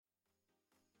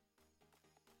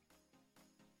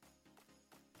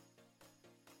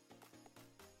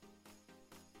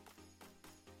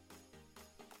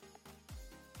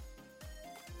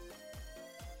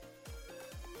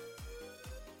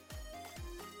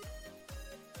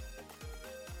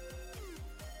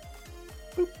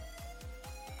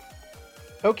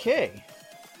Okay.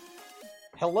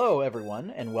 Hello, everyone,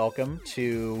 and welcome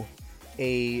to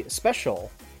a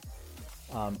special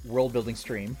world building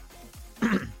stream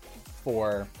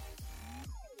for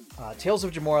Tales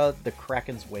of Jamora: The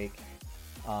Kraken's Wake.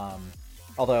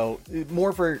 Although,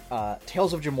 more for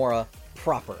Tales of Jamora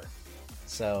proper.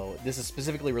 So, this is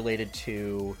specifically related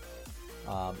to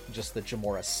just the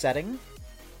Jamora setting.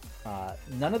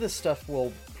 None of this stuff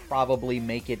will probably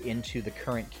make it into the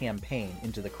current campaign,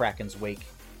 into the Kraken's Wake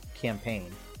campaign.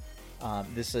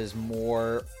 This is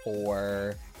more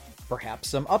for perhaps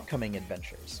some upcoming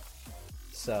adventures.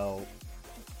 So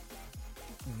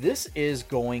this is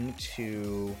going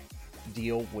to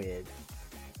deal with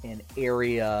an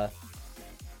area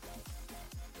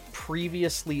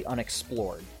previously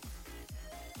unexplored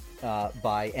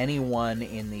by anyone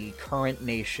in the current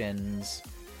nations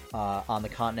on the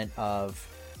continent of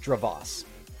Dravos,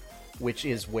 which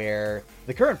is where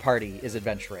the current party is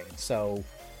adventuring. So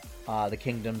the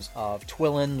kingdoms of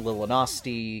Twillin,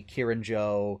 Lilinosti,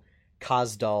 Kirinjo,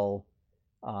 Kazdal,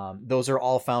 those are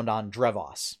all found on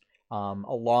Drevos,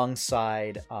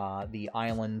 alongside the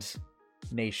island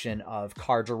nation of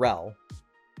Kardarel,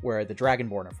 where the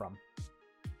Dragonborn are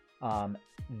from.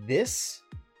 This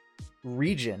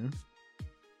region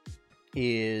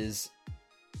is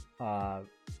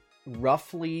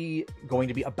roughly going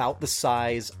to be about the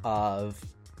size of,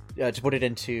 to put it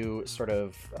into sort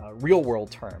of real world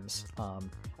terms,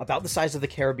 about the size of the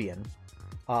Caribbean,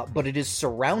 but it is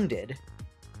surrounded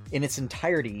in its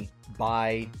entirety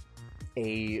by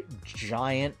a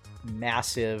giant,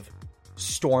 massive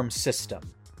storm system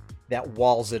that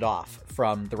walls it off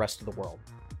from the rest of the world.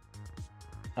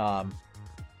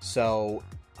 So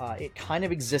it kind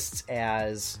of exists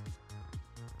as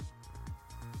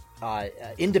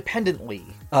independently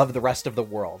of the rest of the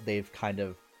world. They've kind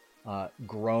of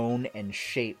grown and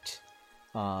shaped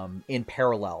in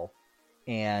parallel,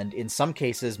 and in some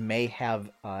cases may have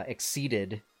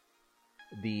exceeded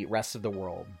the rest of the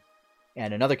world,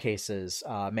 and in other cases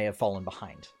may have fallen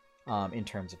behind in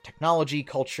terms of technology,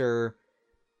 culture,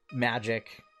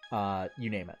 magic, you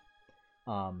name it.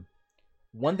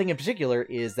 One thing in particular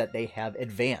is that they have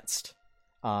advanced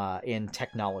in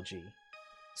technology.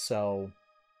 So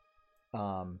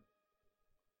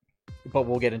but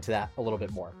we'll get into that a little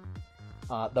bit more.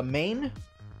 The main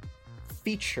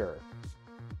feature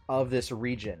of this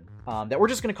region that we're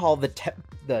just going to call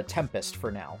the Tempest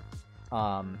for now,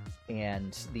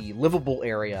 and the livable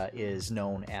area is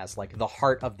known as like the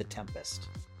Heart of the Tempest,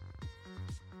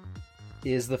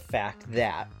 is the fact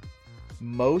that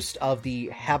most of the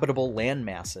habitable land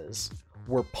masses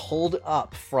were pulled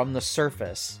up from the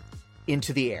surface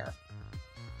into the air.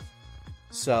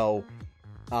 So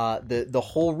the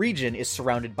whole region is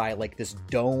surrounded by like this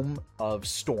dome of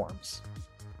storms.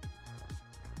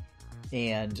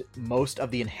 And most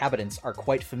of the inhabitants are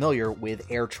quite familiar with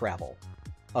air travel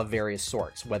of various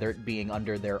sorts, whether it being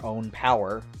under their own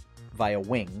power via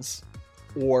wings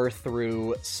or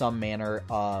through some manner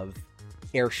of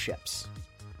airships.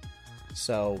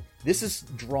 So this is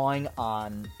drawing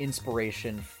on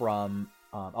inspiration from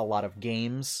a lot of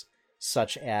games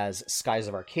such as Skies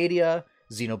of Arcadia,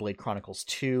 Xenoblade Chronicles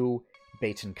 2,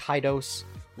 Baten Kaidos,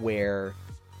 where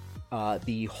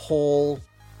the whole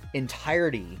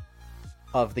entirety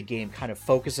of the game kind of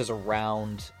focuses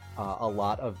around a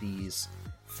lot of these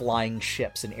flying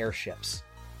ships and airships,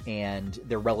 and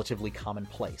they're relatively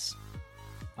commonplace.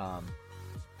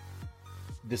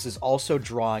 This is also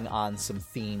drawing on some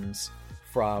themes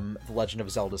from The Legend of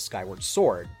Zelda Skyward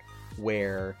Sword,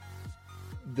 where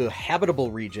the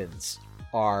habitable regions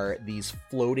are these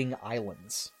floating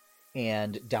islands,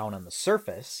 and down on the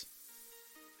surface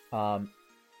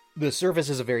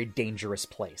is a very dangerous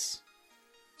place.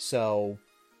 So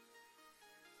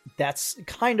that's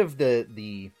kind of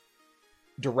the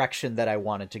direction that I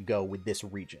wanted to go with this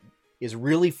region, is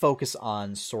really focus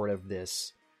on sort of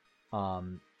this,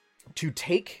 to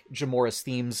take Jamora's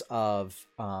themes of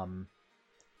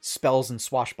spells and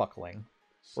swashbuckling,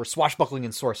 or swashbuckling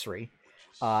and sorcery,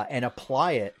 and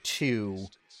apply it to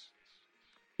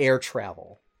air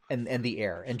travel and the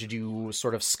air, and to do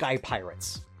sort of sky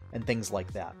pirates and things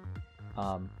like that.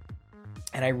 And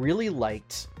I really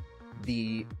liked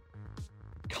the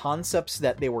concepts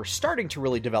that they were starting to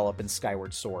really develop in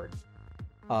Skyward Sword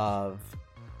of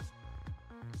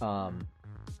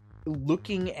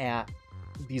looking at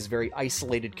these very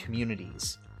isolated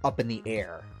communities up in the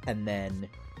air, and then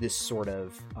this sort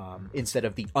of, instead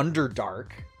of the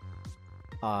Underdark,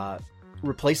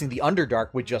 replacing the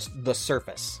Underdark with just the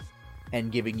surface,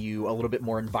 and giving you a little bit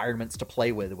more environments to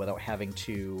play with without having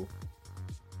to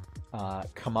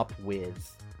come up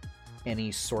with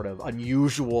any sort of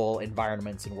unusual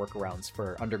environments and workarounds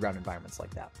for underground environments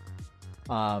like that.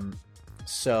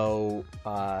 So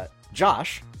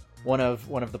Josh, one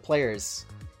of the players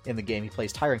in the game, he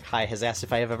plays Tyrant Kai, has asked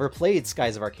if I have ever played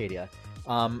Skies of Arcadia.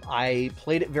 I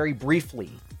played it very briefly.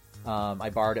 I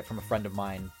borrowed it from a friend of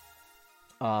mine,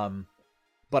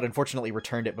 but unfortunately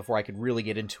returned it before I could really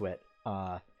get into it.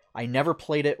 I never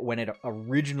played it when it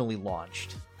originally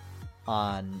launched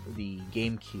on the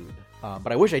GameCube,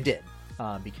 but I wish I did,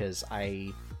 because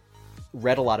I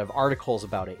read a lot of articles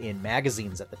about it in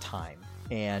magazines at the time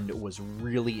and was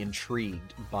really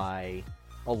intrigued by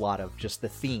a lot of just the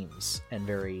themes and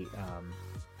very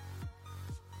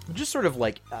just sort of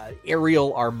like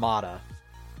aerial armada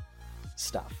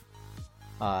stuff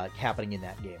happening in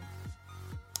that game.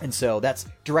 And so that's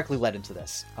directly led into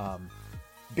this.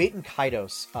 Baten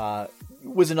Kaidos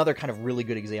was another kind of really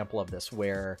good example of this,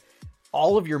 where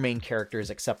all of your main characters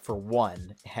except for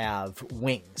one have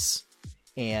wings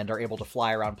and are able to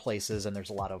fly around places, and there's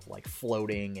a lot of like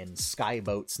floating and sky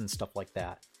boats and stuff like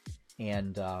that.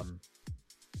 And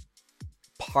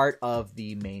part of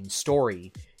the main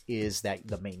story is that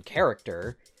the main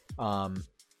character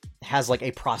has like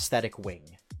a prosthetic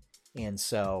wing, and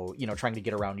so, you know, trying to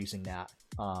get around using that.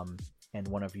 And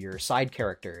one of your side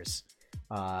characters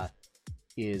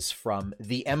is from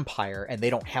the Empire, and they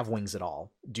don't have wings at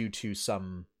all due to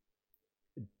some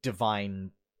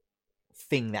divine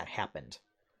thing that happened.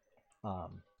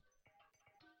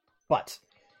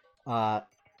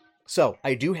 So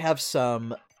I do have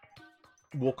some,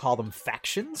 we'll call them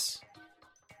factions,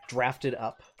 drafted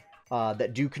up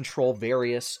that do control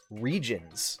various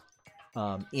regions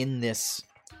in this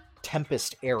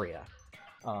Tempest area.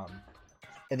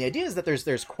 And the idea is that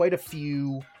there's quite a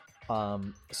few.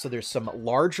 So there's some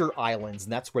larger islands,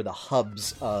 and that's where the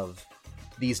hubs of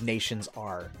these nations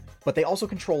are. But they also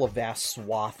control a vast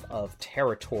swath of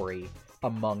territory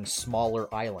among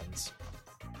smaller islands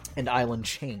and island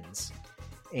chains.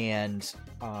 And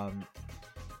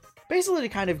basically to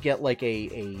kind of get like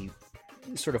a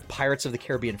sort of Pirates of the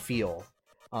Caribbean feel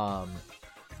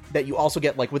that you also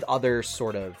get like with other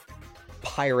sort of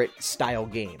pirate style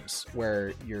games,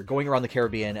 where you're going around the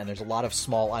Caribbean and there's a lot of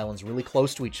small islands really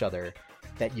close to each other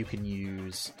that you can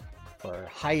use for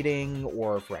hiding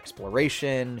or for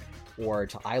exploration or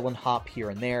to island hop here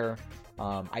and there.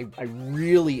 I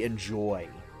really enjoy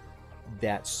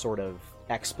that sort of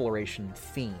exploration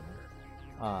theme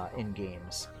in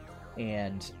games,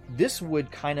 and this would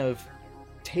kind of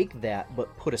take that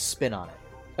but put a spin on it,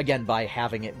 again by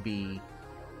having it be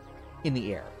in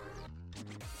the air.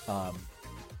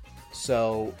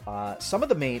 So some of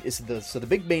the main the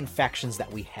big main factions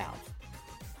that we have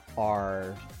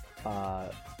are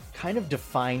kind of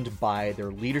defined by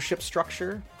their leadership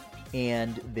structure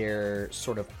and their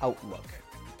sort of outlook.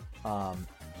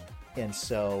 And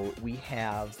so we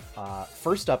have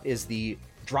first up is the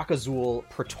Drakazul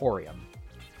Praetorium.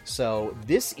 So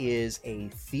this is a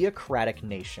theocratic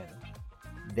nation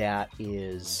that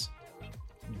is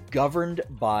governed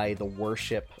by the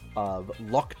worship of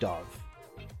Lokdov,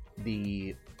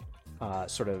 the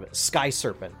sort of sky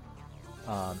serpent,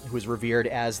 who is revered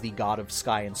as the god of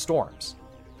sky and storms.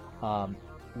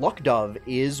 Lokdov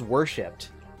is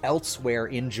worshipped elsewhere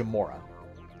in Jamora,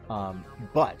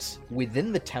 but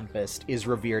within the Tempest is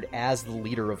revered as the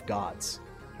leader of gods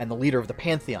and the leader of the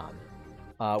Pantheon,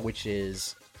 which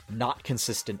is not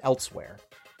consistent elsewhere,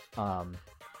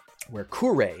 where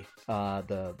Kure,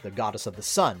 the goddess of the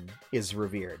sun, is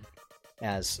revered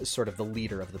as sort of the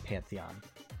leader of the Pantheon.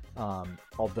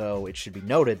 Although it should be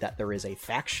noted that there is a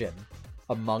faction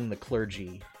among the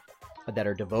clergy that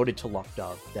are devoted to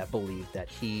Lokdov that believe that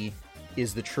he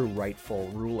is the true rightful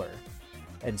ruler.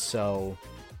 And so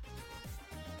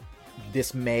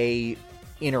this may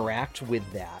interact with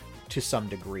that to some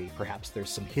degree. Perhaps there's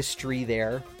some history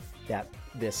there that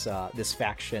this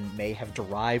faction may have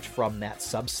derived from that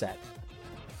subset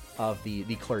of the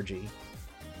clergy.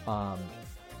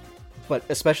 But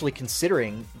especially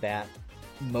considering that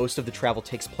most of the travel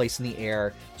takes place in the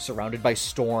air, surrounded by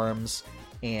storms,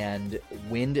 and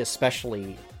wind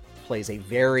especially plays a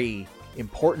very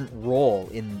important role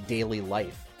in daily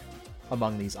life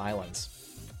among these islands.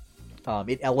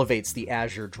 It elevates the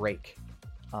Azure Drake,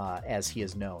 as he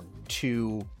is known,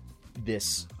 to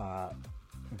this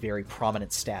very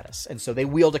prominent status. And so they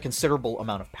wield a considerable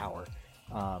amount of power.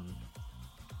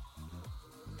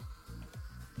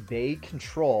 They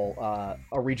control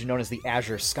a region known as the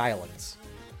Azure Skylands,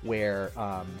 where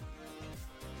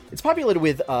it's populated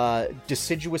with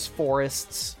deciduous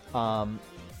forests,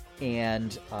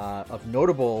 and of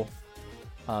notable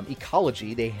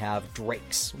ecology, they have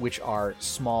drakes, which are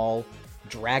small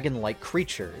dragon-like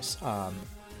creatures,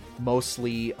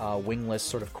 mostly wingless,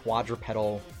 sort of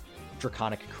quadrupedal,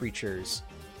 draconic creatures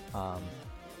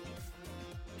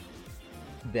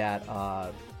that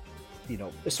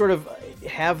sort of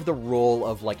have the role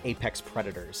of like apex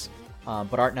predators,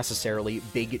 but aren't necessarily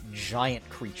big giant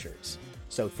creatures.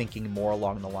 So thinking more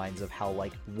along the lines of how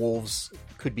like wolves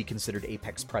could be considered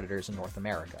apex predators in North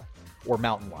America, or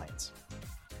mountain lions.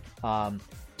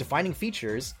 Defining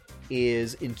features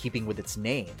is in keeping with its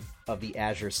name of the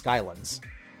Azure Skylands.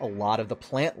 A lot of the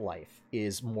plant life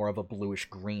is more of a bluish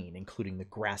green, including the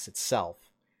grass itself.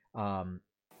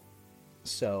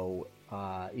 So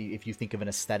if you think of an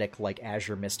aesthetic like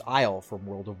Azure Mist Isle from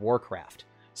World of Warcraft,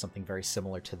 something very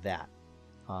similar to that.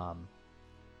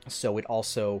 So it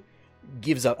also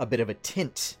gives a bit of a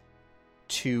tint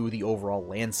to the overall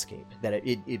landscape, that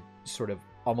it sort of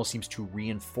almost seems to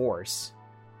reinforce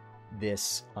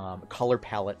this color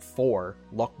palette for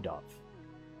Luckdove.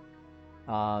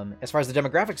 As far as the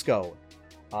demographics go,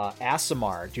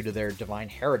 Aasimar, due to their divine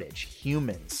heritage,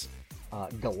 humans,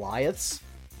 Goliaths,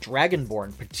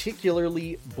 Dragonborn,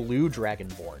 particularly blue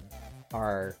Dragonborn,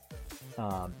 are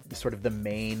sort of the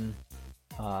main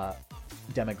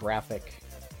demographic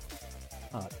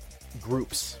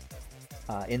groups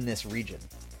in this region.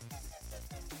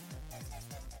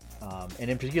 And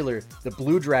in particular, the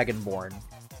blue Dragonborn,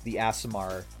 the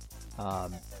Aasimar,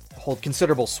 hold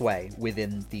considerable sway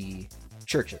within the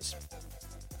churches,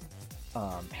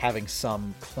 having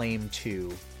some claim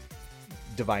to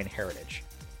divine heritage.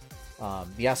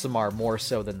 The Aasimar more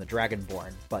so than the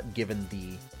Dragonborn, but given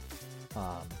the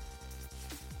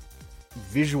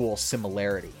visual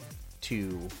similarity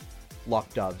to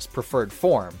Luckdove's preferred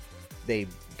form, they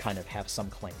kind of have some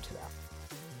claim to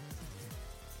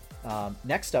that.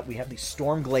 Next up, we have the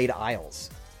Stormglade Isles.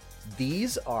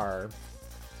 These are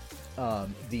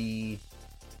the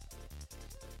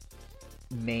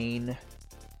main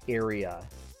area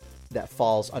that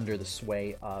falls under the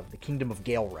sway of the Kingdom of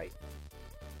Gaelrite.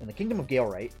 And the Kingdom of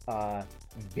Gaelrite,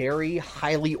 very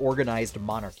highly organized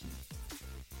monarchy.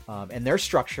 And their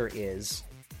structure is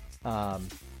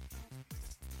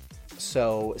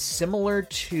so similar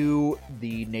to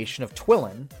the nation of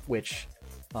Twilin, which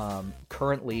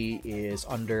currently is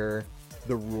under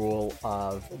the rule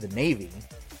of the Navy.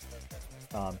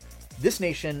 This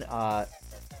nation,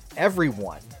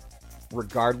 everyone,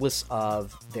 regardless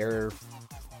of their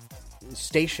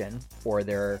station or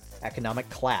their economic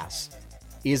class,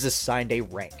 is assigned a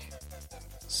rank.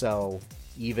 So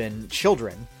even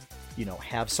children,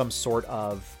 have some sort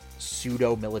of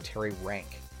pseudo-military rank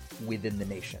within the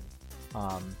nation.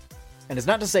 And it's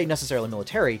not to say necessarily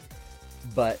military,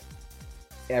 but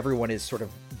everyone is sort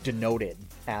of denoted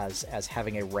as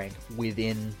having a rank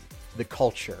within the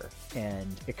culture and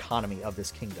economy of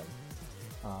this kingdom.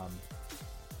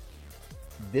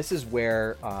 This is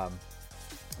where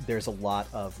there's a lot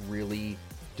of really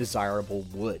desirable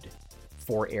wood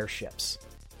for airships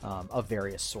of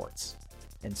various sorts.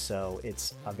 And so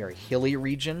it's a very hilly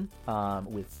region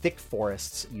with thick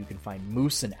forests. You can find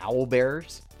moose and owl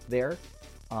bears there.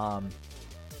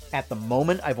 At the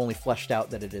moment, I've only fleshed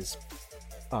out that it is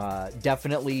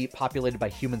definitely populated by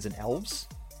humans and elves,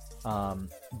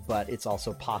 but it's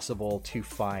also possible to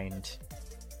find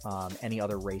any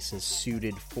other races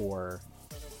suited for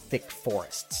thick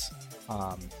forests.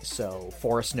 So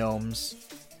forest gnomes,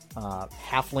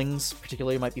 halflings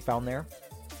particularly might be found there.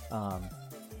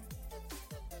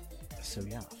 So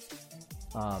yeah.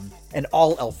 And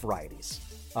all elf varieties.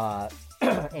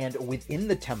 And within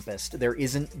the Tempest, there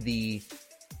isn't the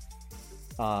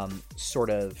sort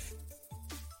of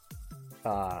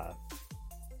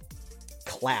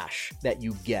clash that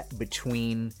you get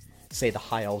between, say, the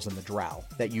High Elves and the Drow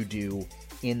that you do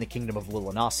in the Kingdom of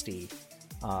Lilinosti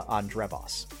on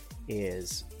Drevos.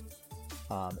 Is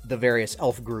the various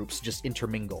elf groups just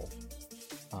intermingle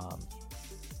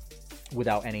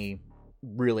without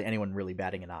anyone really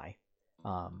batting an eye.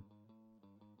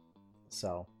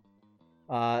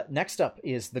 Next up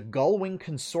is the Gullwing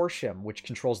Consortium, which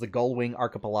controls the Gullwing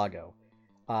Archipelago.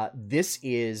 This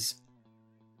is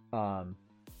an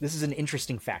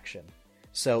interesting faction.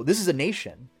 So this is a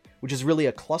nation, which is really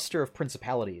a cluster of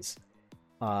principalities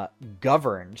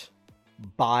governed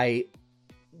by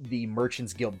the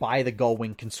Merchants Guild, by the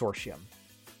Gullwing Consortium.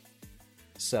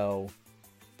 So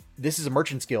this is a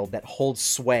Merchants Guild that holds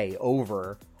sway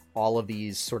over all of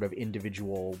these sort of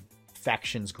individual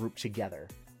factions grouped together,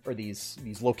 or these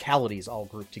localities all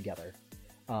grouped together.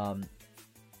 The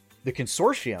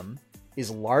Consortium is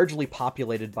largely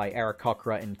populated by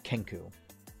Aarakocra and Kenku.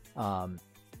 The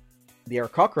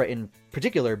Aarakocra in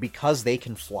particular, because they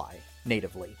can fly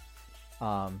natively.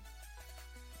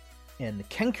 And the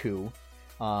Kenku,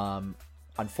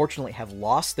 unfortunately, have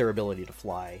lost their ability to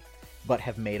fly, but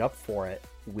have made up for it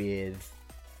with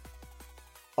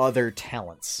other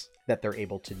talents that they're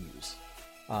able to use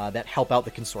that help out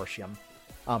the consortium,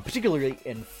 particularly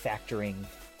in factoring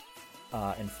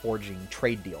and forging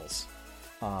trade deals,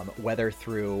 whether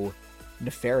through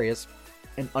nefarious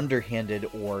and underhanded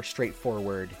or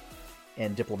straightforward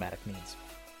and diplomatic means.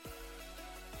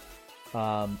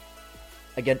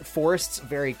 Again, forests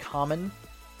very common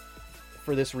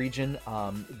for this region.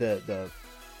 The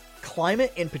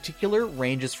climate in particular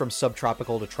ranges from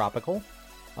subtropical to tropical,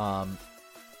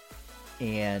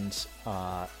 and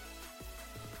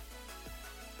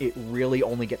it really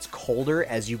only gets colder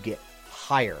as you get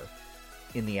higher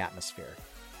in the atmosphere.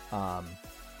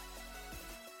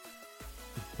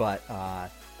 But a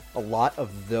lot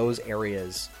of those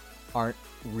areas aren't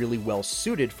really well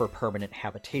suited for permanent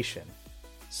habitation.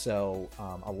 So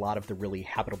a lot of the really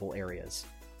habitable areas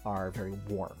are very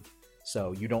warm.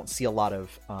 So you don't see a lot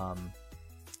of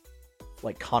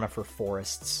like conifer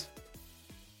forests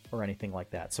or anything like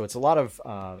that. So it's a lot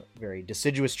of very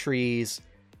deciduous trees.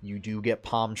 You do get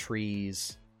palm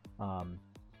trees.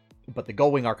 But the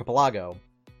Gullwing Archipelago,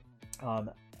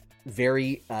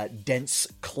 very dense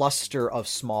cluster of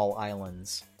small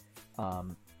islands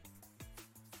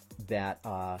that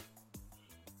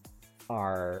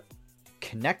are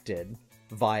connected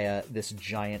via this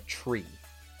giant tree,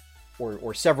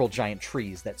 or several giant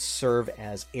trees that serve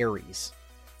as eyries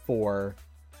for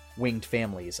winged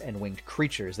families and winged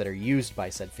creatures that are used by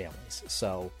said families.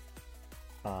 So,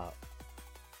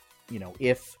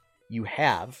 if you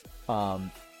have a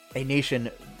nation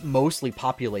mostly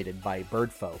populated by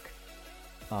bird folk,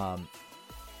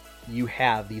 you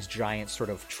have these giant sort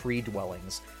of tree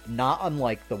dwellings, not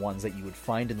unlike the ones that you would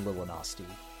find in Lilinosti,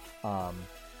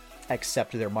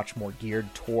 except they're much more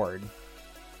geared toward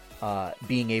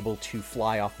being able to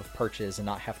fly off of perches and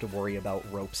not have to worry about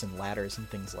ropes and ladders and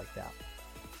things like that.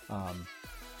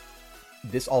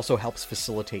 This also helps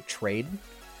facilitate trade,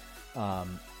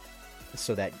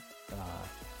 so that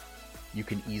you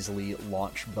can easily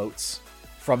launch boats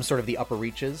from sort of the upper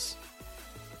reaches.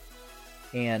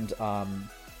 And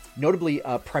notably,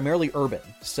 primarily urban.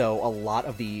 So a lot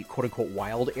of the quote-unquote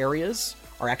wild areas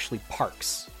are actually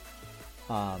parks.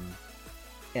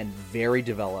 And very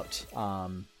developed,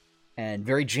 and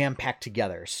very jam-packed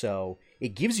together. So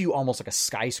it gives you almost like a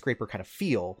skyscraper kind of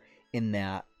feel, in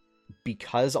that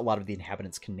because a lot of the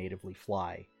inhabitants can natively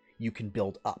fly, you can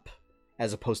build up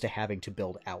as opposed to having to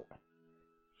build out.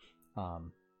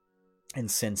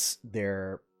 And since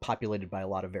they're populated by a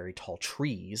lot of very tall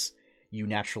trees, you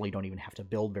naturally don't even have to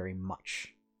build very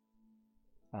much.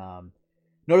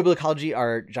 Notable ecology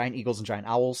are giant eagles and giant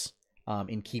owls,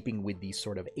 in keeping with the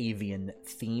sort of avian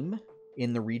theme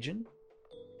in the region.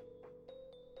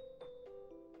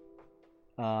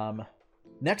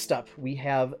 Next up, we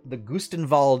have the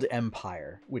Gustenwald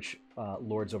Empire, which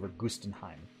lords over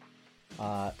Gustenheim.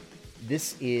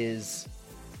 This is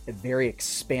a very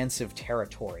expansive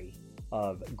territory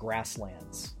of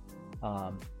grasslands.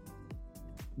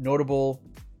 Notable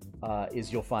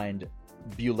is you'll find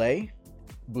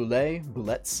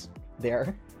bullets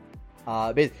there.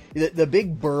 The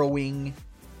big burrowing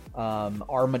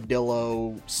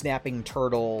armadillo, snapping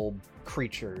turtle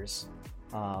creatures,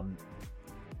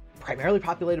 primarily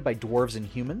populated by dwarves and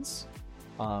humans.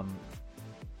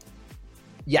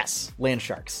 Yes, land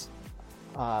sharks.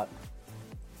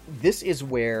 This is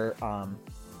where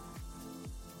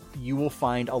you will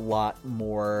find a lot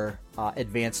more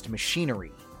advanced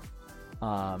machinery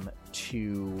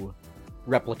to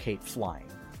replicate flying.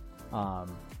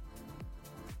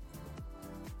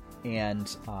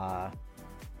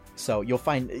 So you'll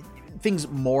find things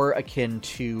more akin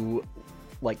to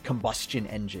like combustion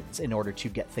engines in order to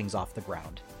get things off the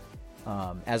ground,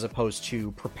 as opposed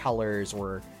to propellers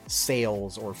or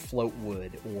sails or float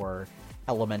wood or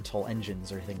elemental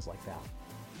engines or things like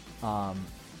that.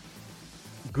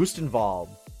 Gustenwald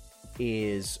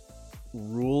is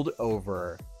ruled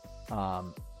over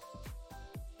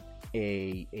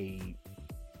a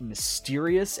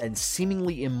mysterious and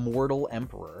seemingly immortal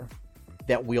emperor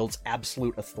that wields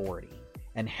absolute authority,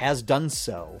 and has done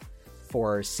so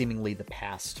for seemingly the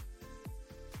past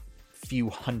few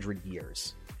hundred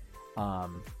years.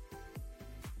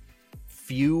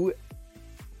 Few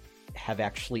have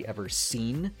actually ever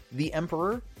seen the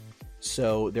emperor,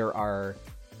 so there are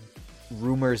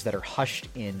rumors that are hushed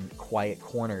in quiet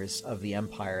corners of the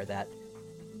empire that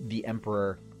the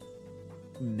emperor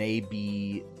may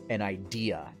be an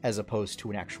idea as opposed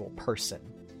to an actual person.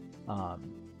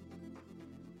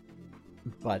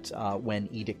 But when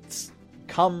edicts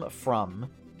come from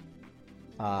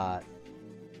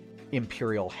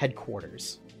Imperial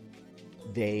headquarters.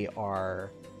 They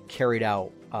are carried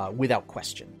out without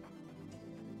question.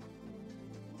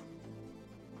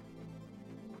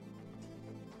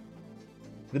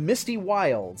 The Misty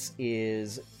Wilds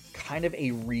is kind of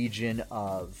a region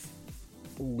of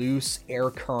loose air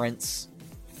currents,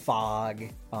 fog,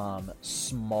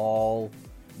 small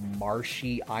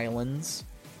marshy islands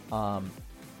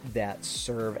that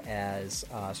serve as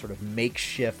sort of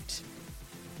makeshift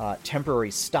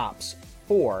temporary stops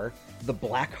for the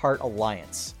Blackheart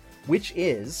Alliance, which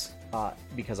is,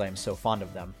 because I am so fond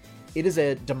of them, it is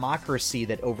a democracy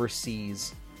that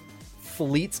oversees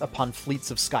fleets upon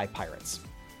fleets of sky pirates.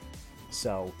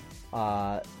 So,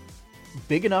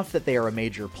 big enough that they are a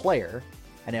major player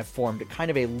and have formed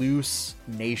kind of a loose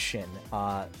nation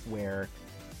where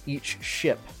each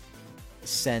ship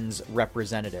sends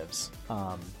representatives.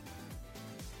 Well,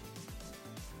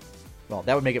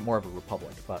 that would make it more of a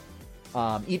republic, but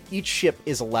each ship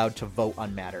is allowed to vote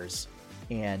on matters,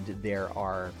 and there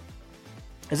are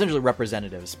essentially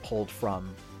representatives pulled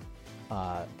from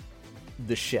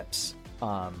the ships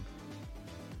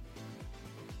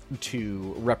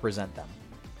to represent them.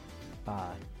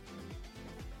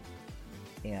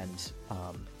 And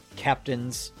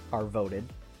captains are voted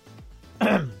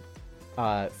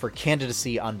for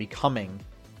candidacy on becoming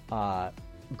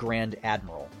Grand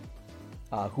Admiral,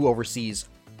 who oversees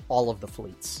all of the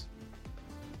fleets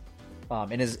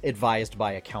and is advised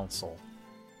by a council.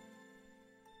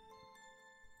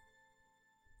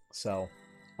 So,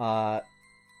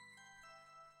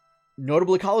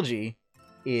 notable ecology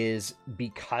is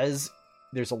because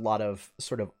there's a lot of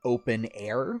sort of open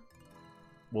air,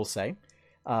 we'll say,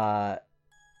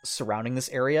 surrounding this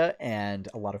area, and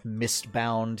a lot of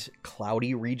mist-bound,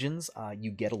 cloudy regions.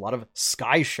 You get a lot of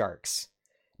sky sharks.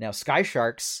 Now, sky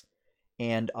sharks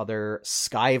and other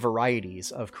sky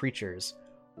varieties of creatures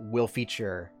will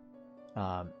feature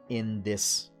in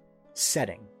this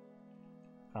setting.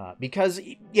 Because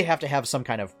you have to have some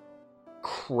kind of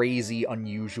crazy,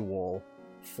 unusual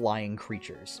flying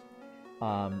creatures.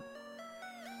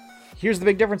 Here's the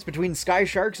big difference between sky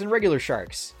sharks and regular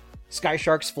sharks. Sky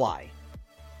sharks fly.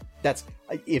 That's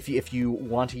if you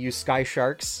want to use sky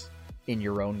sharks in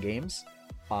your own games,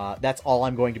 that's all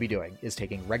I'm going to be doing, is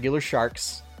taking regular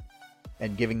sharks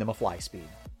and giving them a fly speed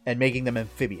and making them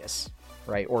amphibious,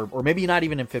 right? Or maybe not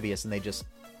even amphibious and they just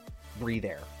breathe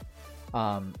air.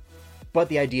 But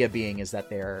the idea being is that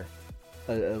they're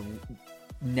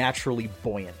naturally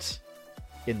buoyant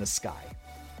in the sky.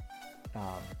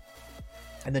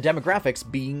 And the demographics,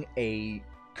 being a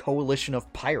coalition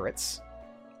of pirates,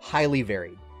 highly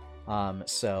varied.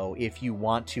 So if you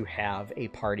want to have a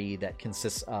party that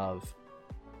consists of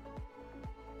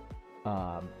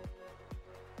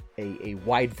a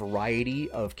wide variety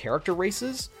of character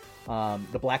races,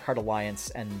 the Blackheart Alliance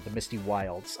and the Misty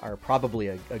Wilds are probably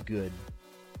a good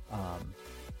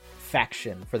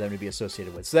faction for them to be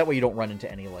associated with. So that way you don't run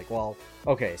into any, like, well,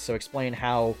 okay, so explain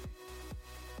how,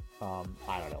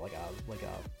 I don't know, like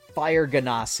a fire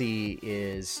ganassi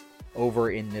is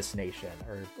over in this nation,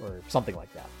 or something like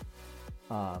that.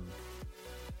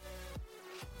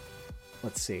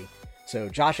 Let's see. So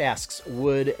Josh asks,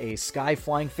 would a sky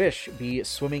flying fish be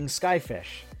swimming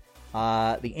skyfish?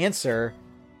 The answer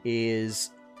is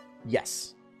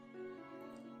yes.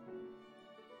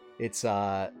 It's,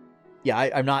 yeah,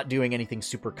 I'm not doing anything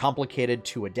super complicated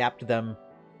to adapt them.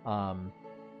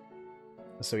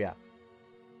 So yeah.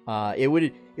 It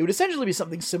would essentially be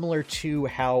something similar to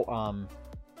how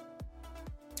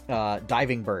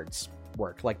diving birds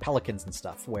work, like pelicans and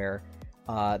stuff, where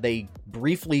they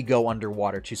briefly go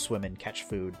underwater to swim and catch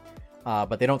food,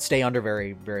 but they don't stay under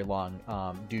very, very long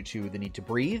due to the need to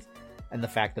breathe and the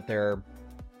fact that they're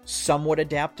somewhat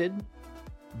adapted,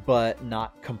 but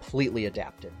not completely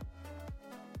adapted.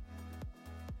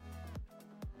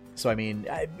 So, I mean,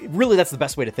 really, that's the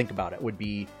best way to think about it, would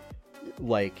be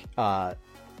like a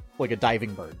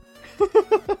diving bird.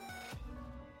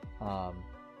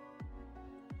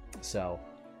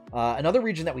 Another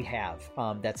region that we have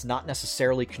that's not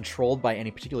necessarily controlled by any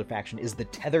particular faction is the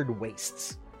Tethered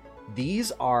Wastes.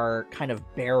 These are kind of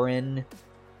barren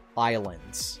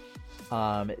islands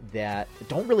that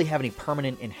don't really have any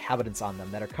permanent inhabitants on them,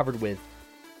 that are covered with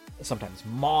sometimes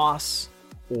moss,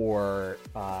 or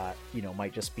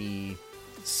might just be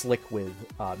slick with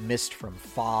mist from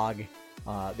fog.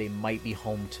 They might be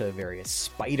home to various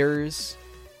spiders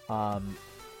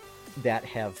that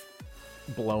have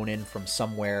blown in from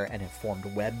somewhere and have formed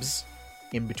webs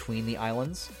in between the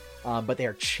islands. But they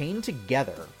are chained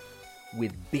together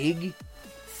with big,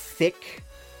 thick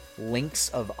links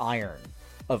of iron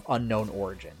of unknown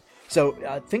origin.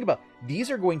 So think about, these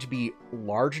are going to be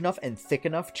large enough and thick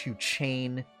enough to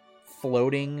chain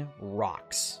floating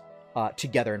rocks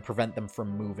together and prevent them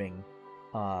from moving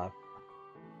out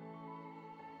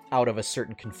of a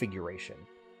certain configuration.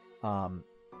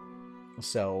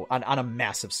 So on a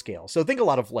massive scale. So think a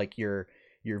lot of like your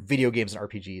video games and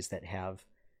RPGs that have,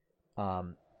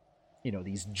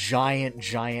 these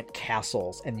giant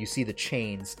castles, and you see the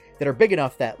chains that are big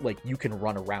enough that like you can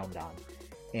run around on.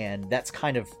 And that's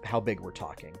kind of how big we're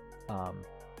talking.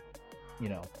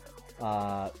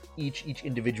 Each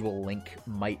individual link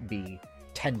might be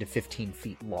 10 to 15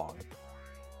 feet long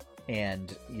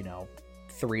and,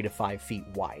 3 to 5 feet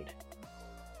wide.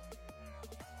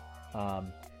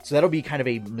 So that'll be kind of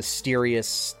a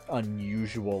mysterious,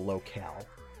 unusual locale.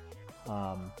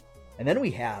 And then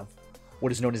we have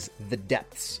what is known as the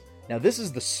depths. Now, this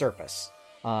is the surface.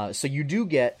 So you do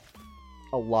get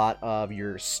a lot of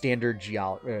your standard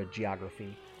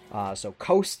geography. So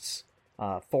coasts,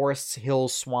 forests,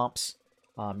 hills, swamps.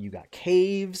 You got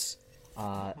caves.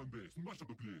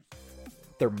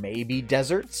 There may be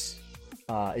deserts.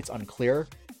 It's unclear.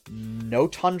 No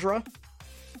tundra.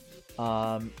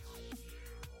 I'm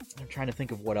trying to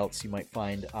think of what else you might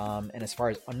find. And as far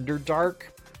as Underdark,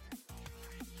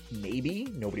 maybe.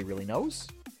 Nobody really knows.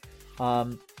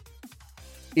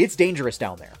 It's dangerous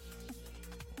down there.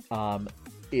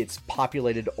 It's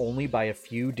populated only by a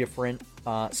few different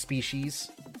species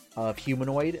of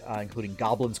humanoid, including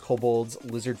goblins, kobolds,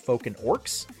 lizard folk, and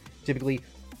orcs. Typically,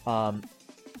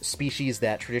 species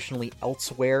that traditionally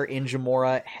elsewhere in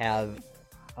Jamora have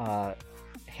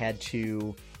had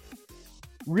to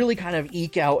really kind of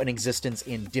eke out an existence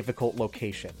in difficult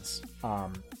locations,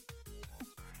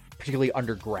 particularly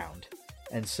underground.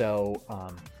 And so,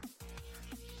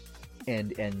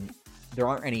 and there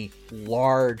aren't any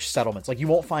large settlements. Like, you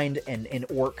won't find an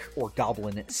orc or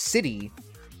goblin city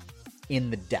in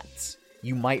the depths.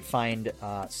 You might find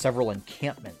several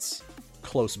encampments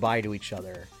close by to each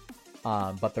other,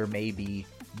 but there may be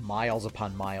miles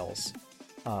upon miles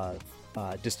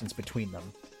distance between them.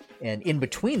 And in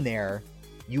between there,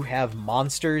 you have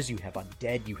monsters, you have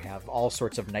undead, you have all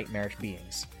sorts of nightmarish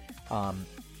beings.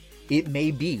 It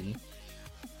may be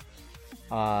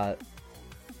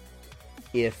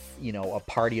if, a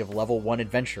party of level 1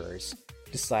 adventurers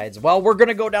decides, well, we're going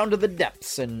to go down to the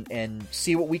depths and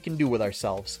see what we can do with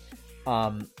ourselves.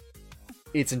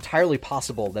 It's entirely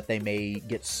possible that they may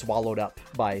get swallowed up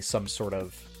by some sort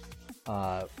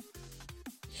of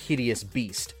hideous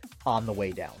beast on the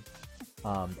way down.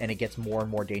 And it gets more and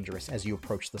more dangerous as you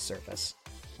approach the surface.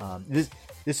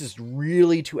 This is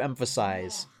really to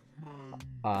emphasize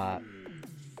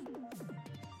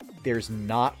there's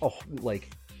not a,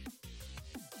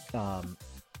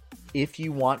 if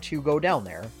you want to go down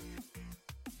there,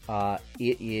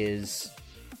 it is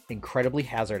incredibly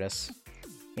hazardous,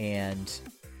 and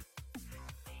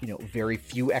very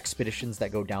few expeditions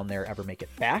that go down there ever make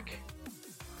it back.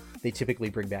 They typically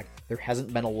bring back, there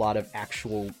hasn't been a lot of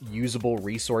actual usable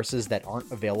resources that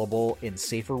aren't available in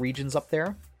safer regions up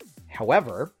there.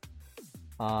 However,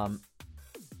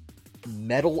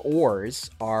 metal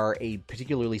ores are a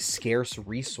particularly scarce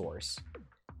resource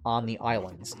on the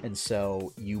islands, and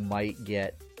so you might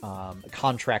get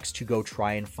contracts to go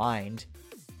try and find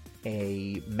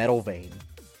a metal vein,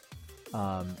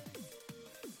 and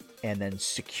then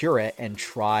secure it and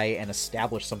try and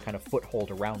establish some kind of foothold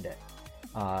around it.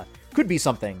 Could be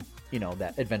something,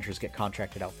 that adventurers get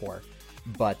contracted out for,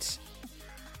 but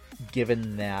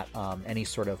given that any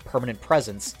sort of permanent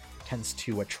presence tends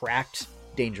to attract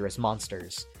dangerous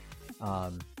monsters,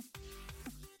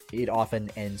 it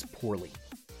often ends poorly.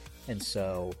 And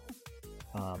so,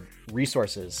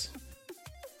 resources.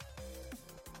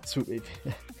 So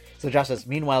Josh says,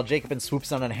 meanwhile, Jacobin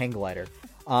swoops on a hang glider.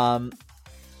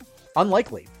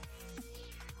 Unlikely.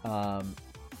 I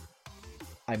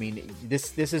mean,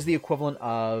 this is the equivalent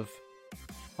of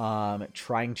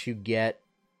trying to get,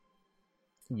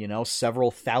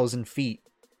 several thousand feet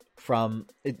from...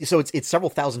 So it's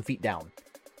several thousand feet down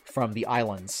from the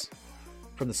islands,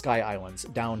 from the Sky Islands,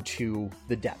 down to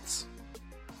the depths.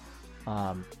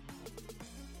 And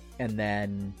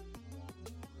then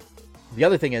the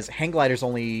other thing is, hang gliders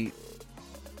only...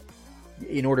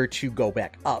 In order to go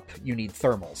back up, you need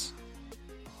thermals.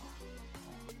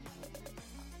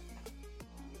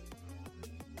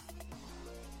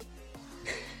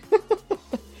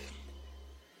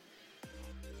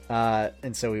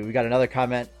 And so we got another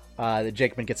comment that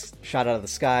Jacobin gets shot out of the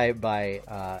sky by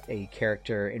a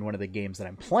character in one of the games that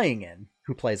I'm playing in,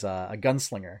 who plays a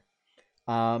gunslinger.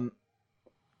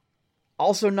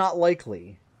 Also not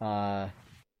likely,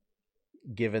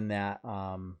 given that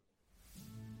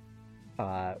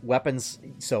weapons,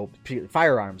 so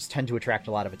firearms tend to attract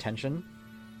a lot of attention.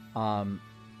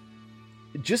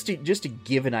 Just to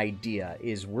give an idea,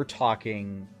 is we're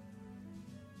talking,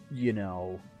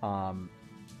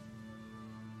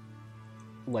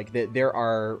 like there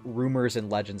are rumors and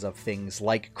legends of things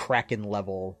like Kraken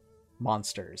level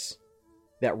monsters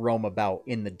that roam about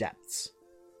in the depths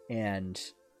and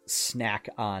snack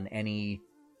on any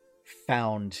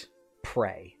found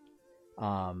prey.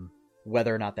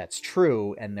 Whether or not that's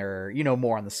true, and they're,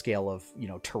 more on the scale of,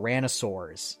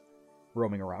 tyrannosaurs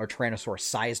roaming around, or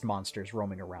tyrannosaur-sized monsters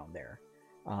roaming around there.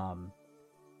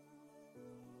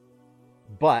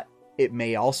 But it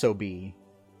may also be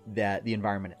that the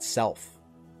environment itself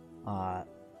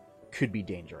could be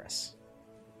dangerous.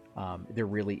 There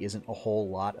really isn't a whole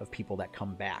lot of people that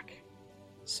come back.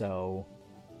 So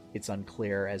it's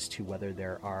unclear as to whether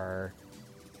there are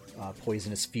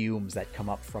poisonous fumes that come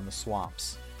up from the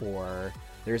swamps, or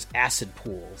there's acid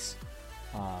pools.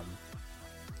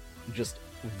 Just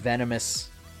venomous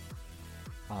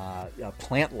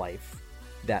plant life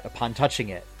that upon touching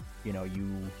it,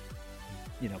 you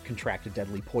contract a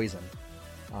deadly poison.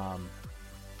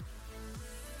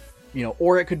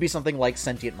 Or it could be something like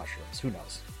sentient mushrooms. Who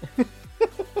knows?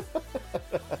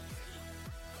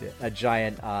 A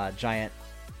giant,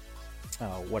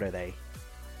 what are they?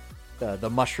 The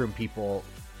mushroom people,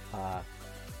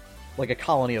 like a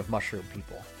colony of mushroom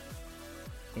people.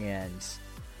 And,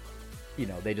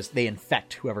 they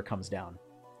infect whoever comes down.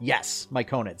 Yes,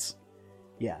 myconids.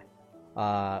 Yeah.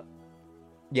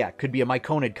 Could be a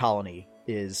myconid colony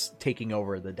is taking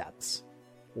over the depths.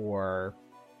 Or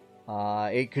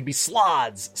it could be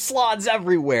sloths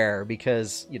everywhere,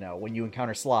 because when you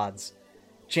encounter sloths,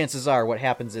 chances are what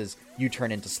happens is you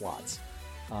turn into sloths.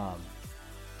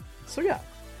 So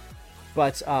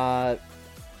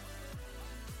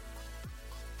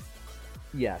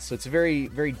it's a very,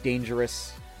 very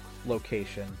dangerous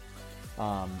location.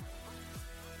 But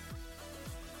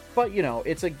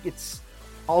it's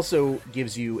also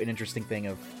gives you an interesting thing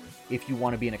of, if you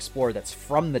want to be an explorer that's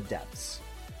from the depths,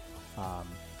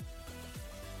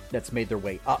 that's made their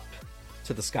way up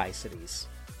to the Sky Cities.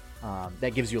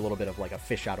 That gives you a little bit of like a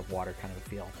fish out of water kind of a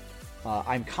feel.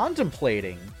 I'm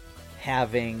contemplating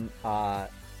having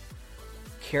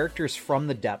characters from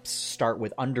the depths start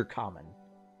with Undercommon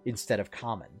instead of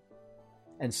Common.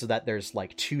 And so that there's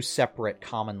like two separate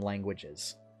common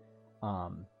languages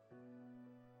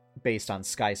based on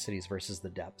Sky Cities versus the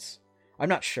depths. I'm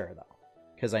not sure, though,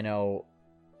 because I know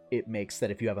it makes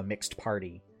that if you have a mixed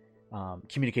party,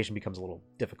 communication becomes a little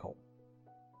difficult.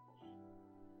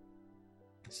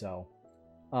 So,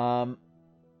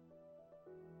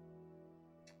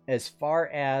 as far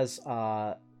as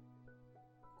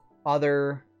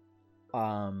other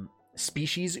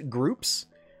species groups,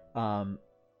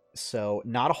 so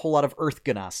not a whole lot of Earth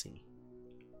Ganassi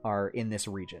are in this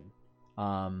region.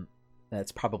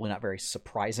 That's probably not very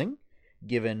surprising,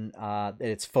 given that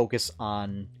its focus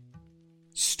on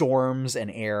storms and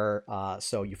air.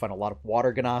 So you find a lot of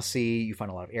water Ganassi, you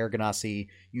find a lot of air Ganassi.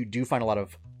 You do find a lot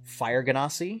of fire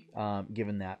Ganassi,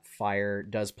 given that fire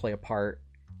does play a part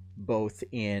both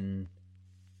in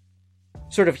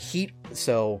sort of heat.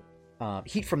 So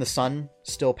heat from the sun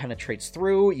still penetrates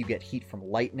through. You get heat from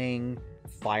lightning.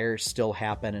 Fires still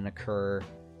happen and occur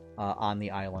on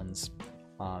the islands.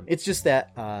 It's just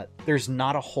that there's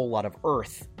not a whole lot of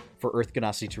Earth for Earth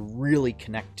Ganassi to really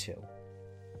connect to.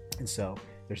 And so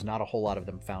there's not a whole lot of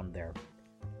them found there.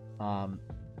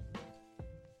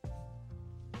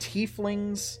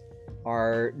 Tieflings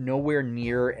are nowhere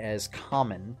near as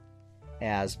common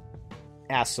as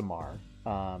Aasimar,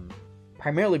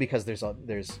 primarily because there's a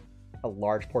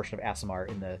large portion of Aasimar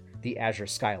in the Azure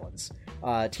Skylands.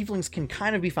 Tieflings can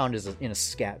kind of be found in a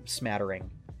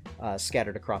smattering,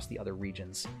 scattered across the other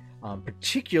regions,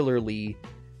 particularly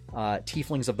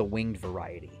Tieflings of the winged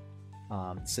variety,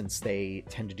 since they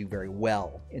tend to do very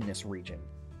well in this region.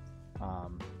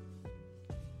 I'm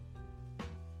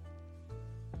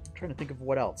trying to think of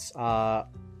what else.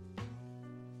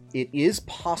 It is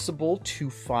possible to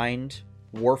find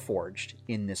Warforged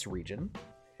in this region.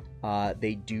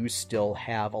 They do still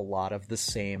have a lot of the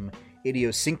same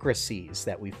idiosyncrasies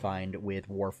that we find with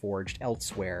Warforged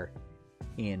elsewhere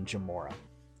in Jamora.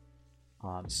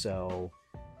 So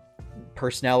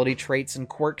personality traits and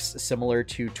quirks similar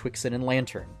to Twixen and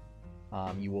Lantern,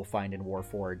 you will find in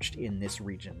Warforged in this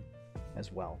region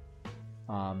as well.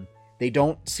 They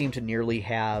don't seem to nearly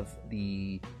have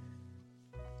the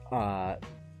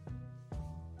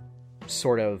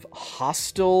sort of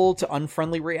hostile to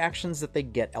unfriendly reactions that they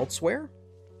get elsewhere,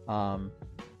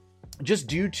 just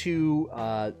due to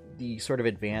the sort of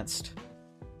advanced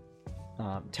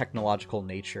technological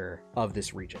nature of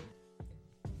this region.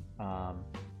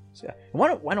 So yeah,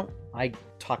 why don't I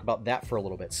talk about that for a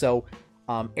little bit? So,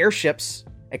 airships,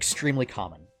 extremely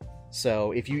common.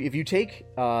 So if you take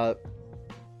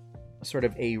sort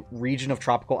of a region of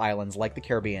tropical islands like the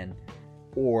Caribbean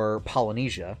or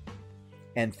Polynesia,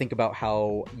 and think about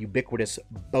how ubiquitous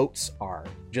boats are,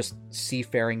 just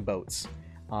seafaring boats,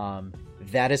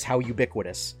 that is how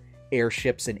ubiquitous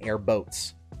airships and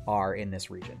airboats are in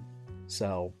this region.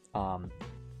 So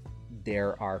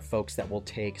there are folks that will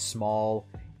take small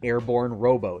airborne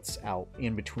rowboats out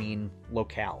in between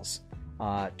locales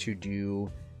to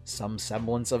do some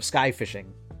semblance of sky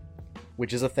fishing,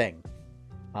 which is a thing.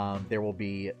 There will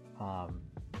be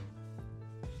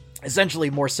essentially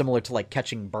more similar to like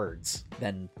catching birds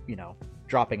than, you know,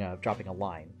 dropping a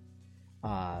line.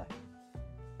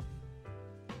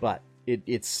 But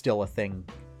it's still a thing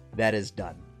that is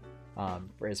done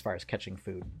as far as catching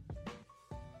food.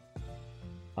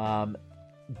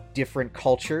 Different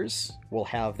cultures will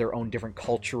have their own different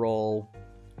cultural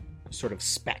sort of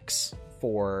specs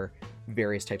for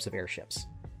various types of airships.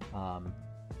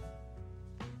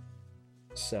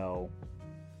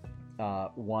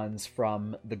 Ones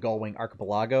from the Gullwing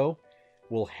Archipelago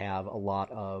will have a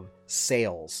lot of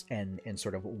sails and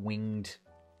sort of winged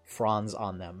fronds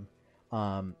on them,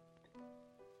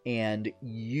 and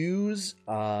use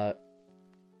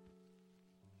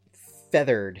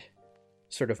feathered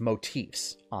sort of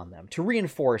motifs on them to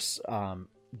reinforce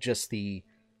just the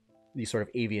sort of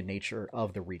avian nature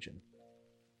of the region.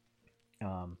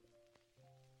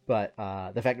 But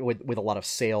the fact with a lot of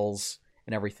sails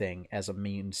and everything as a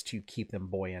means to keep them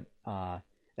buoyant,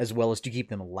 as well as to keep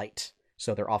them light.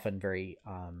 So they're often very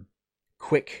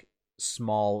quick,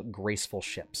 small, graceful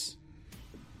ships.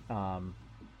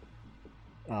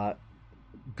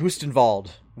 Gustriders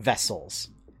vessels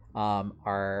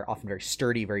are often very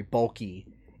sturdy, very bulky,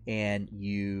 and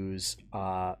use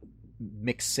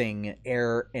mixing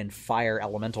air and fire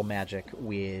elemental magic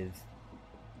with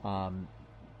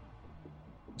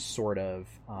sort of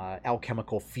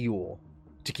alchemical fuel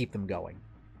to keep them going,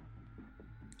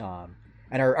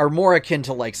 and are more akin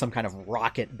to like some kind of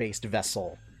rocket-based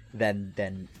vessel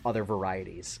than other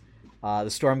varieties. The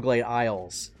Stormglade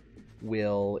Isles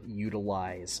will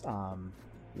utilize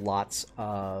lots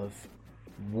of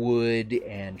wood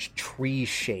and tree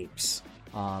shapes,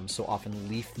 so often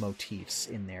leaf motifs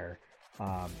in there,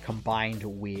 combined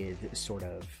with sort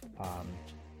of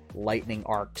lightning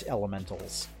arced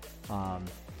elementals.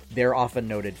 They're often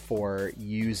noted for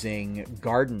using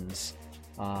gardens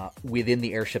within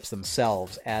the airships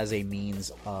themselves as a means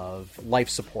of life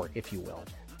support, if you will.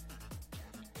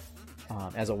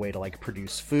 As a way to like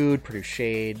produce food, produce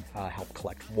shade, help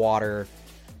collect water.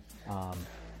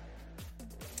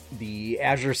 The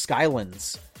Azure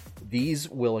Skylands, these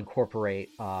will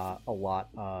incorporate a lot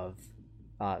of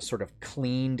sort of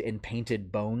cleaned and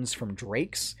painted bones from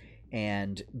drakes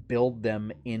and build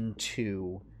them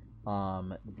into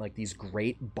like these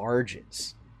great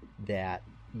barges that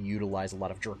utilize a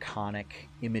lot of draconic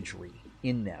imagery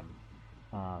in them,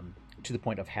 to the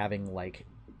point of having like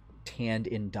tanned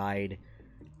and dyed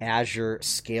azure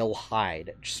scale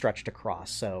hide stretched across.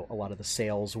 So a lot of the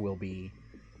sails will be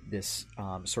this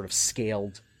sort of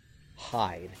scaled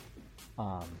hide,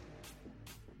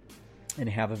 and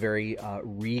have a very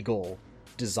regal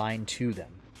design to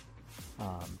them.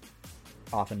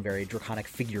 Often very draconic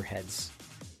figureheads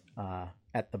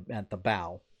at the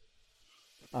bow.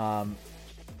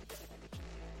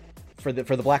 For the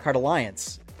Blackheart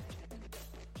Alliance,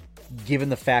 given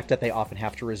the fact that they often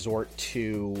have to resort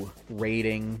to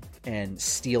raiding and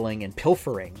stealing and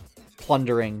pilfering,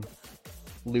 plundering,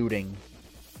 looting,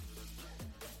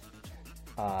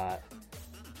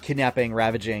 kidnapping,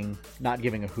 ravaging, not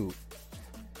giving a hoot,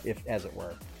 if as it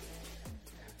were.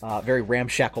 Very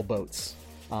ramshackle boats,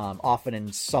 often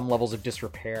in some levels of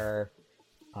disrepair,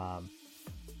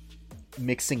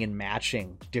 mixing and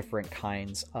matching different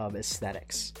kinds of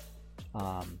aesthetics.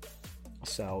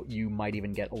 So you might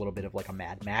even get a little bit of like a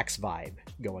Mad Max vibe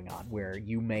going on, where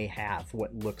you may have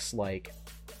what looks like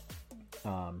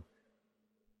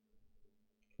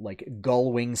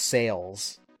gull wing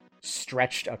sails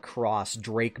stretched across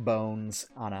drake bones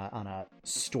on a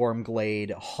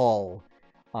Stormglade hull,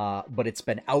 but it's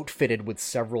been outfitted with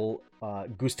several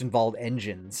Gustriders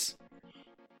engines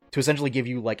to essentially give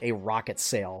you like a rocket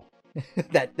sail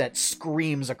that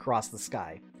screams across the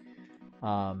sky.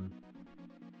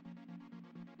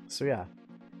 So yeah.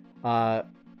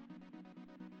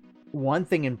 One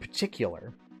thing in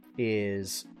particular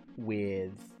is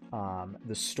with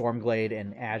the Stormglade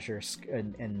and Azure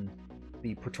and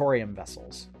the Praetorium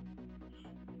vessels.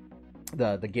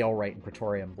 the Gale-Wright and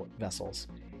Praetorium vessels,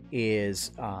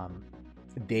 is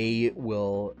they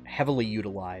will heavily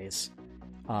utilize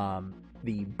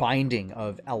the binding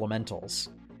of elementals.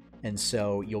 And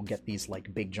so you'll get these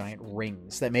like big giant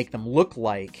rings that make them look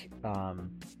like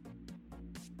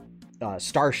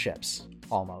starships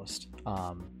almost.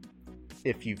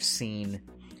 If you've seen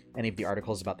any of the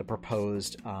articles about the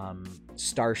proposed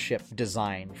starship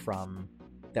design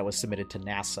that was submitted to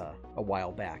NASA a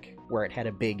while back, where it had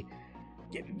a big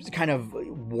kind of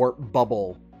warp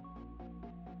bubble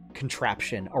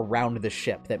contraption around the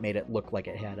ship that made it look like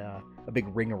it had a big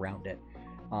ring around it.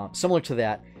 Similar to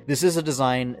that, this is a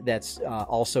design that's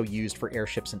also used for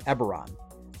airships in Eberron.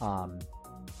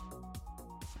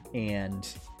 And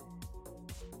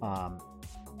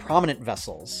prominent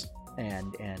vessels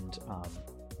and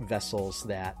vessels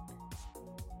that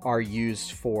are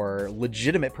used for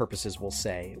legitimate purposes, we'll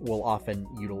say, will often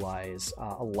utilize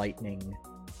a lightning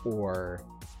or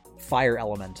fire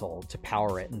elemental to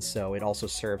power it. And so it also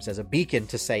serves as a beacon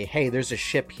to say, hey, there's a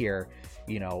ship here,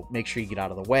 you know, make sure you get out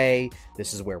of the way.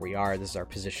 This is where we are. This is our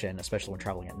position, especially when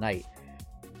traveling at night.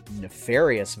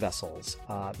 Nefarious vessels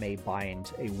may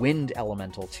bind a wind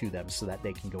elemental to them so that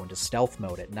they can go into stealth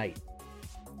mode at night.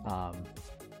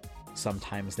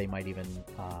 Sometimes they might even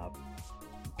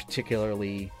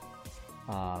particularly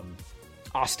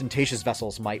ostentatious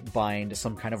vessels might bind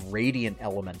some kind of radiant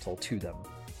elemental to them,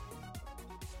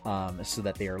 so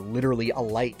that they are literally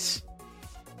alight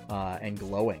and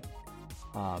glowing.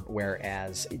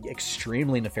 Whereas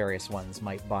extremely nefarious ones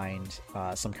might bind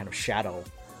some kind of shadow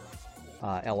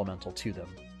elemental to them,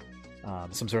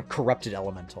 some sort of corrupted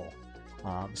elemental,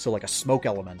 so like a smoke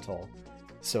elemental,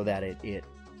 so that it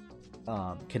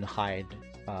can hide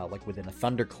like within a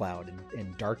thundercloud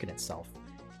and darken itself,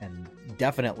 and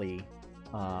definitely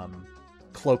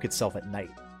cloak itself at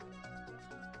night.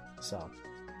 So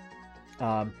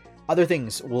other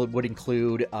things would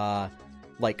include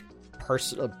like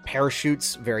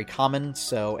parachutes, very common.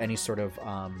 So any sort of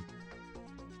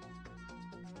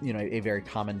a very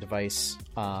common device,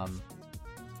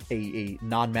 a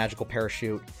non-magical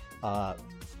parachute.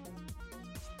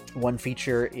 One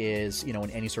feature is, in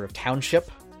any sort of township,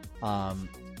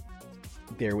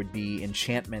 there would be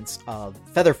enchantments of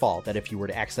featherfall, that if you were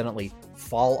to accidentally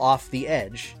fall off the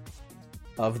edge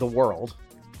of the world,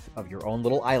 of your own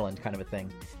little island kind of a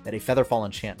thing, that a featherfall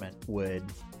enchantment would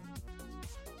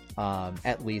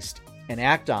at least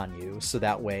enact on you, so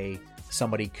that way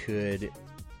somebody could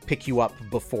pick you up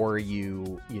before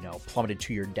you plummeted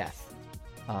to your death,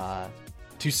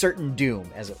 to certain doom,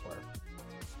 as it were.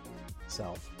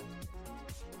 So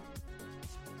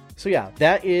yeah,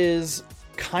 that is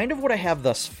kind of what I have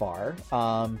thus far.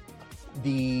 I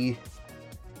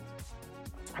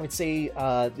would say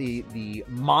the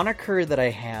moniker that I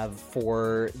have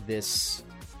for this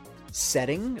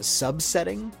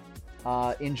subsetting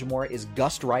in Jamora is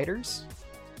Gustriders.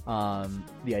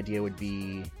 The idea would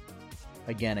be,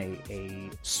 again, a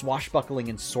swashbuckling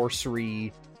and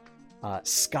sorcery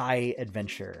sky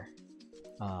adventure.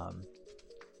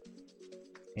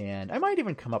 And I might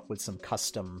even come up with some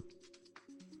custom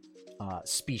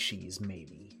species,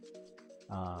 maybe,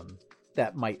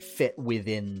 that might fit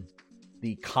within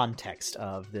the context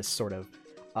of this sort of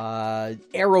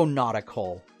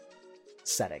aeronautical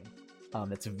setting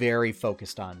that's very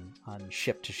focused on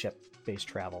ship-to-ship based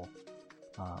travel.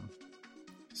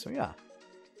 So yeah.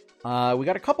 We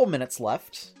got a couple minutes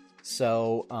left,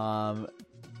 so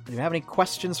do you have any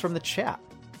questions from the chat?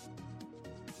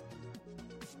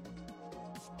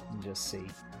 Just see.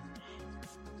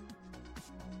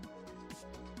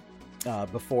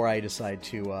 Before I decide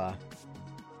to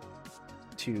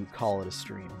call it a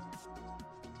stream.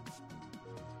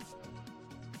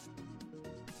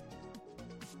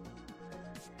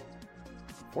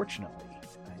 Fortunately,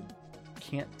 I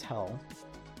can't tell.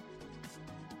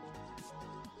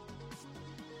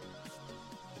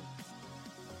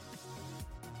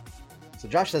 So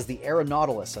Josh says the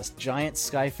Aeronautilus, a giant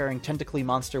skyfaring tentacly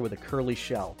monster with a curly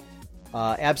shell.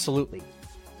 Absolutely.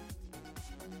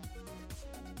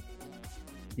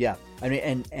 Yeah, I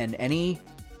mean, and any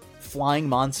flying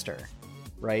monster,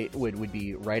 right, would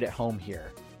be right at home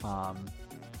here.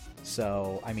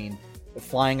 So, I mean,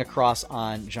 flying across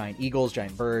on giant eagles,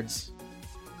 giant birds.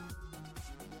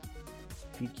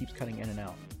 Feed keeps cutting in and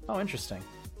out. Oh, interesting.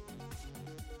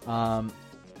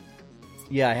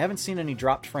 Yeah, I haven't seen any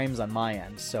dropped frames on my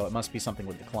end, so it must be something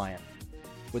with the client,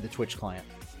 with the Twitch client.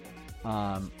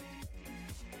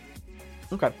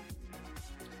 Okay.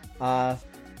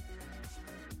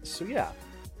 So yeah.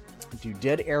 Do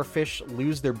dead airfish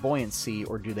lose their buoyancy,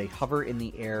 or do they hover in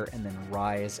the air and then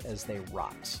rise as they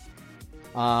rot?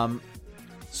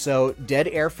 So dead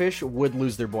airfish would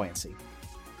lose their buoyancy.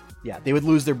 Yeah, they would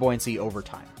lose their buoyancy over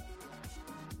time.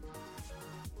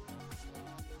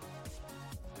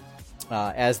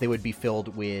 As they would be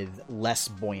filled with less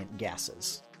buoyant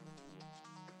gases.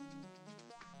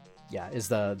 Yeah, is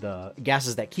the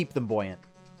gases that keep them buoyant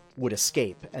would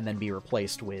escape and then be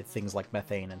replaced with things like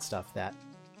methane and stuff that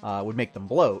would make them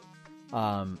bloat,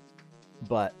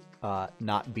 but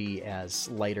not be as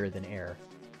lighter than air.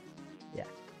 Yeah.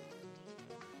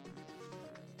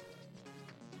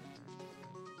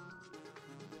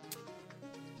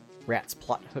 Rat's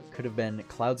plot hook could have been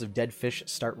clouds of dead fish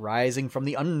start rising from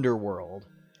the underworld.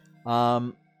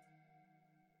 Well,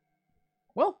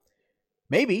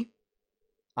 maybe.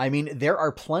 I mean, there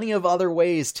are plenty of other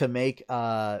ways to make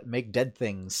dead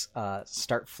things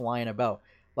start flying about.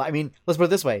 I mean, let's put it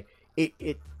this way: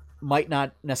 it might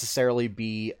not necessarily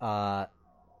be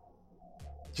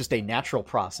just a natural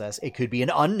process. It could be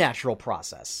an unnatural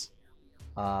process.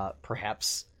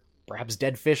 Perhaps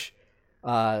dead fish.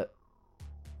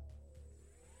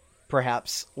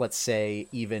 Perhaps, let's say,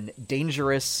 even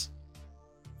dangerous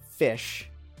fish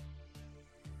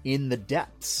in the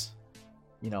depths.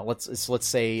 You know, let's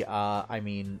say, I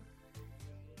mean,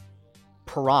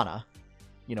 piranha,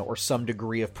 you know, or some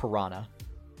degree of piranha,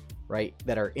 right,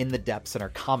 that are in the depths and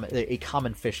are a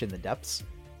common fish in the depths.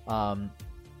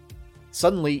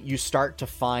 Suddenly, you start to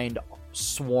find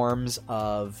swarms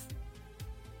of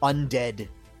undead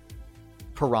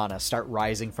piranha start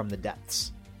rising from the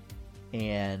depths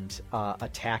and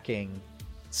attacking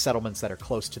settlements that are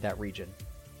close to that region.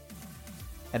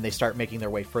 And they start making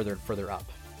their way further and further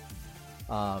up.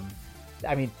 I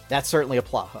mean, that's certainly a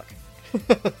plot hook.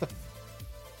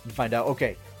 You find out,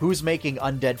 okay, who's making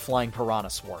undead flying piranha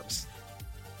swarms?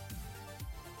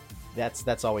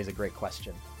 That's always a great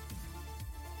question.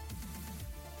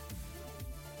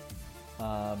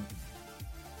 So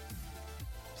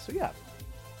yeah.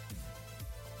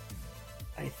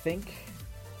 I think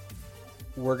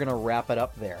we're going to wrap it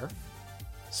up there.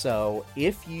 So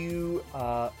if you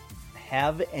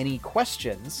have any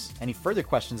questions, any further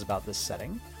questions about this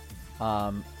setting,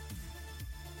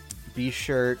 be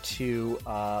sure to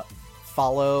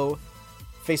follow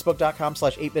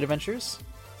facebook.com/8bitadventures.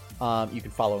 You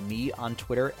can follow me on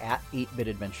Twitter at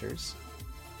 8bitadventures.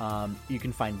 You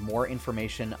can find more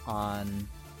information on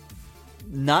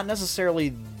not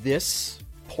necessarily this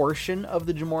portion of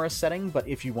the Jamora setting, but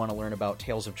if you want to learn about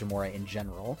Tales of Jamora in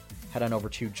general, head on over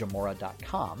to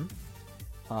jamora.com.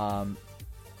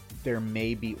 There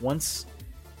may be, once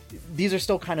these are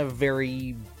still kind of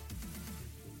very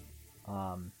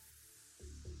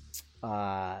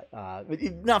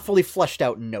not fully fleshed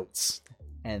out notes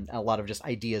and a lot of just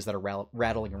ideas that are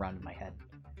rattling around in my head.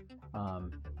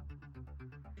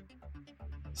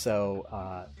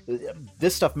 So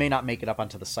this stuff may not make it up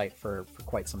onto the site for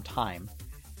quite some time,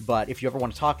 but if you ever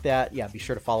want to talk that, yeah, be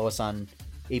sure to follow us on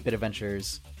 8-Bit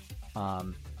Adventures.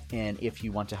 And if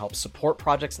you want to help support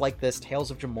projects like this, Tales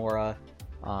of Jamora,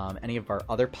 any of our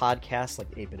other podcasts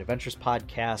like 8-Bit Adventures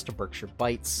podcast or Berkshire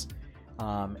Bites,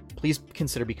 please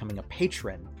consider becoming a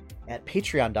patron at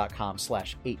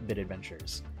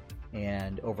patreon.com/8bitadventures.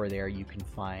 And over there you can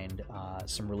find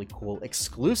some really cool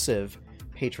exclusive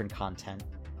patron content.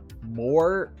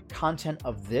 More content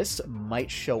of this might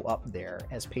show up there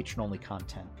as patron-only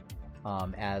content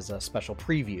as a special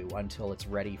preview until it's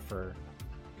ready for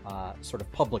sort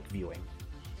of public viewing.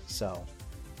 So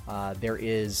there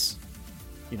is,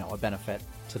 a benefit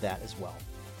to that as well.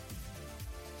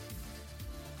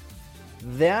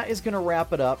 That is going to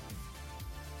wrap it up,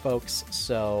 folks.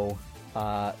 So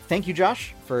thank you,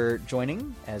 Josh, for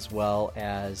joining, as well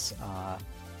as I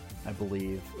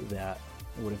believe that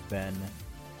would have been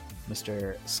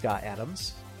Mr. Scott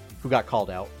Adams, who got called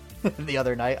out the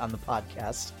other night on the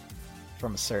podcast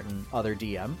from a certain other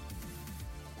DM.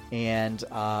 And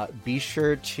be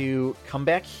sure to come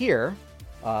back here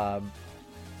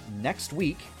next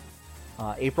week,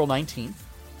 April 19th,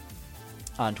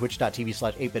 on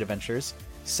twitch.tv/8bitadventures,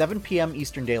 7 p.m.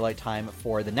 Eastern Daylight Time,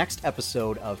 for the next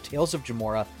episode of Tales of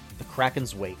Jamora, The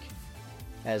Kraken's Wake,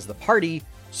 as the party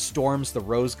storms the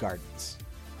Rose Gardens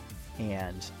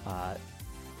and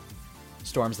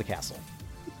storms the castle.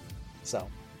 So,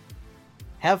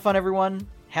 have fun, everyone.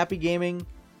 Happy gaming,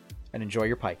 and enjoy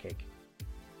your pie cake.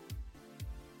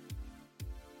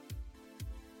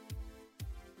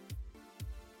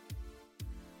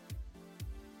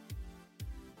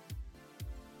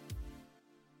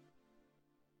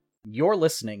 You're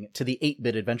listening to the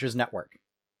 8-Bit Adventures Network.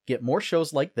 Get more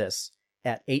shows like this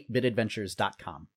at 8bitadventures.com.